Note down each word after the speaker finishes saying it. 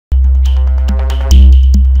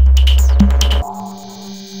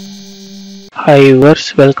Hi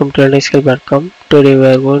viewers, welcome to linuxmint.com. Today we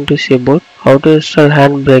are going to see about how to install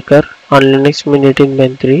HandBreaker on Linux Mint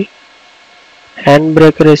 18.3.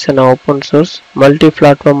 HandBreaker is an open source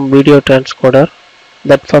multi-platform video transcoder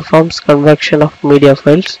that performs conversion of media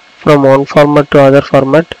files from one format to other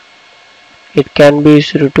format. It can be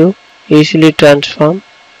used to easily transform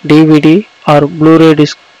DVD or Blu-ray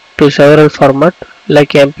disc to several formats like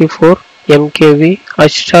MP4, MKV,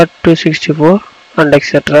 H.264 and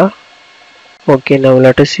etc. Okay, now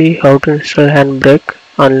let us see how to install HandBrake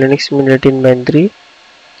on Linux Mint 18.3.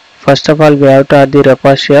 First of all, we have to add the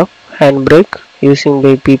repository of HandBrake using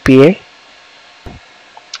by PPA.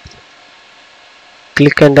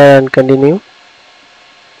 Click enter and continue.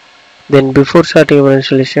 Then before starting your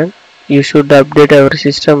installation, you should update our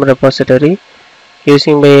system repository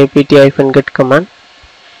using by apt-get command.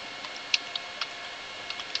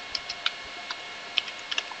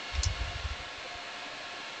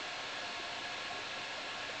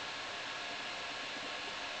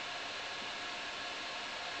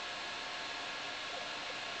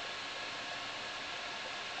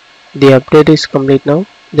 The update is complete now.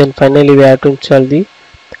 Then finally we have to install the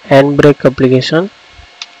HandBrake application.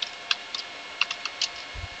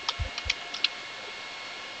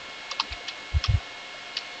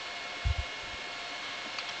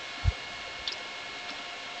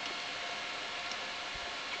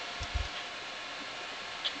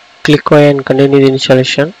 Click OK and continue the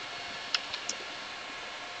installation.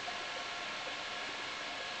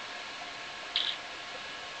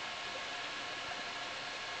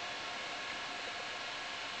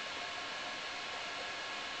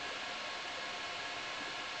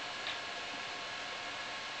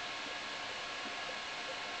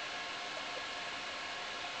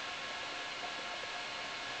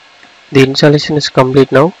 The installation is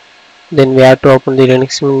complete now. Then we have to open the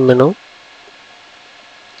Linux Mint menu.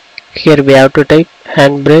 Here we have to type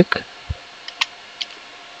HandBrake.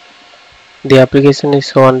 The application is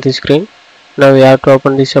shown on the screen. Now we have to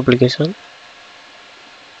open this application.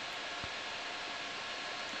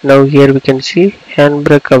 Now here we can see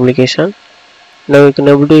HandBrake application. Now we can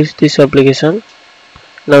able to use this application.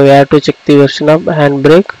 Now we have to check the version of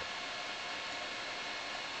HandBrake.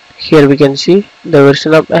 Here we can see the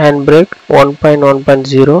version of HandBrake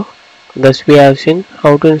 1.1.0. Thus we have seen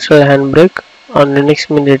how to install HandBrake on Linux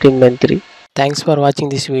Mint 18.3. Thanks for watching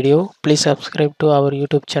this video. Please subscribe to our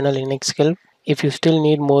YouTube channel linuxhelp. If you still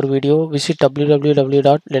need more video, visit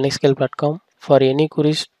www.linuxhelp.com. For any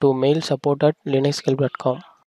queries to mail support@linuxhelp.com.